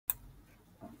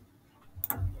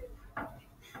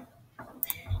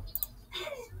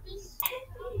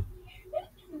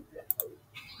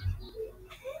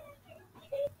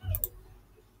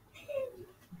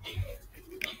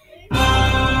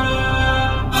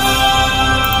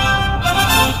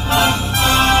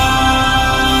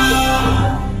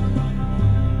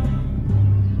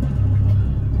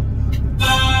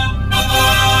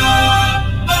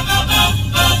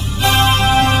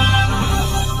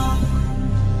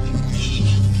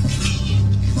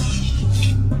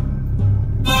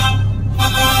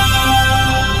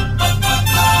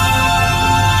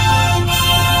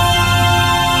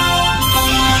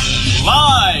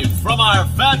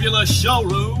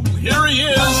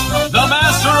the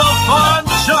master of fun,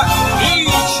 Chuck E.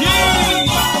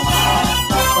 Cheese.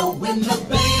 Oh, when the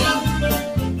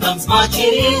band comes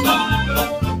marching in,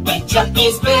 when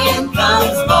Chucky's band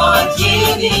comes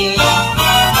marching in,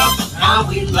 how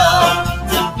we love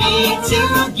to be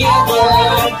together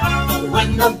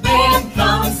when the band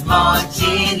comes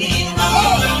marching in.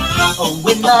 Oh,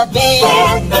 when the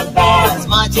band comes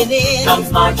marching in, oh,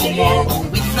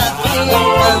 when the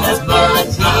band comes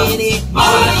marching in,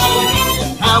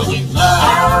 how we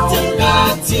love to be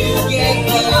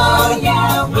together, oh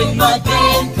yeah, when the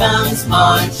band comes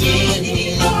marching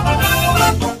in.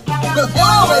 Well,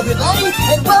 hello everybody,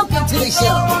 and welcome to the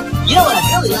show. You know what, I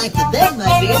really like to thank my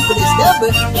band for this number,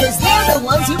 because they're the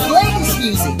ones who play this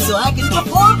music, so I can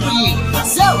perform for you.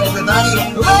 So everybody,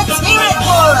 let's hear it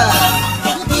for us!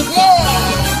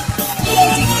 Yeah!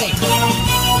 Amazing thing!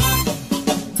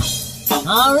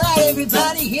 Alright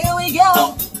everybody, here we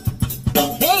go!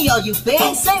 Hey all you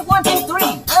fans, say 1, 2, 3.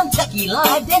 I'm Chucky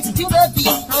live, dancing to the beat.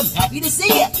 I'm happy to see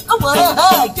ya. I wanna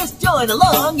hug, just join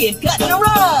along and cut the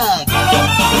rug.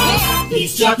 Yeah.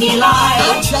 He's Chucky live.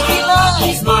 I'm Chucky live.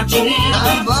 He's marching in.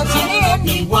 I'm marching in.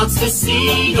 He wants to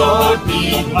see your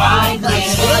big right I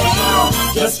hand.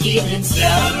 sure do. Just keep in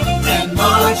step and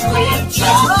march with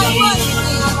Chucky,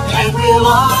 Right, and we'll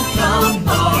all come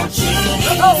marching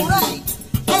in. alright,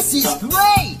 this is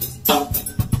great.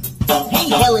 Hey,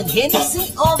 Helen Henry,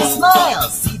 see all the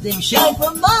smiles. See them shine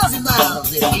for miles and miles.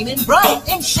 They're beaming bright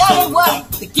and shining white.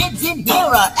 The kids in here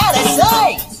are out of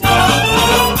sight.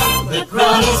 The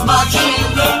crowd is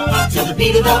marching to the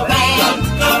beat of the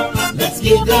band. Let's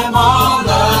give them all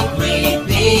a great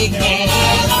big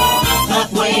hand.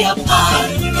 Clap way up high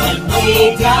and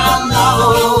way down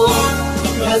low,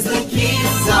 'cause the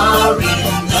kids are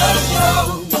in the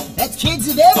show. That's kids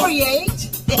of every age.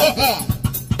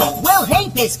 Well, hey,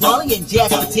 Pasquale and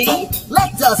Jasper T,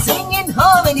 let's all sing in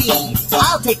harmony.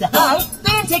 I'll take the high,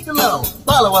 band take the low.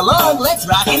 Follow along, let's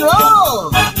rock and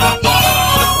roll.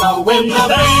 Yeah. Oh, when the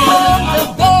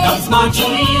band comes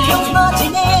marching in.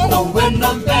 Oh, when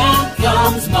the band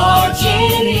comes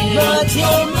marching in.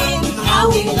 How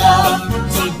we love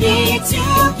To be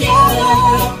together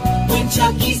when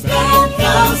Chucky's band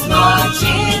comes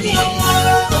marching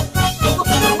in.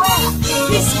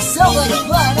 This is so much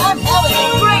fun. I'm having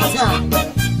a great time.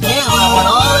 Now I want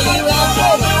all of you out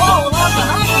there to follow along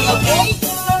behind me, okay?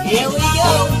 Here we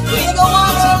go. We're gonna go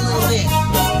watch it a little bit.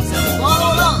 So follow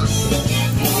along.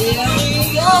 Here we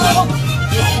go.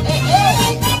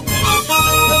 Hey.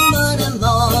 Come on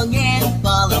along and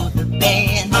follow the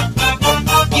band.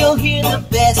 You'll hear the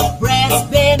best brass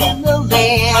band in the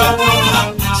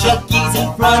land. Chucky's in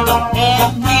front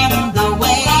and leading the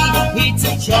way. It's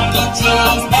a Chuck E.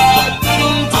 Cheese happy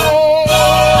day.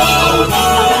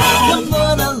 Come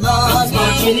on along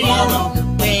and follow the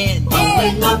band.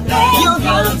 You'll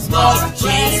hear the best brass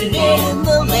band in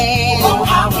the land. Oh,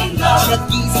 how we love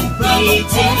Chuck E.'s in front be and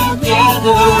leading together.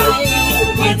 the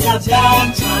way. It's a band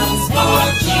comes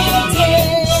marching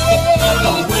in.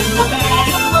 Oh, when the band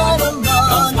Come on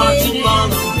along marching and in. follow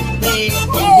the band.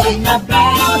 When the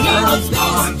band You'll hear comes the best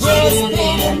brass marching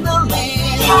band in in. the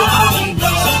land. How we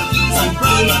love be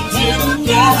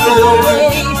together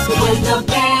when the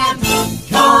band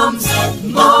comes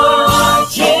marching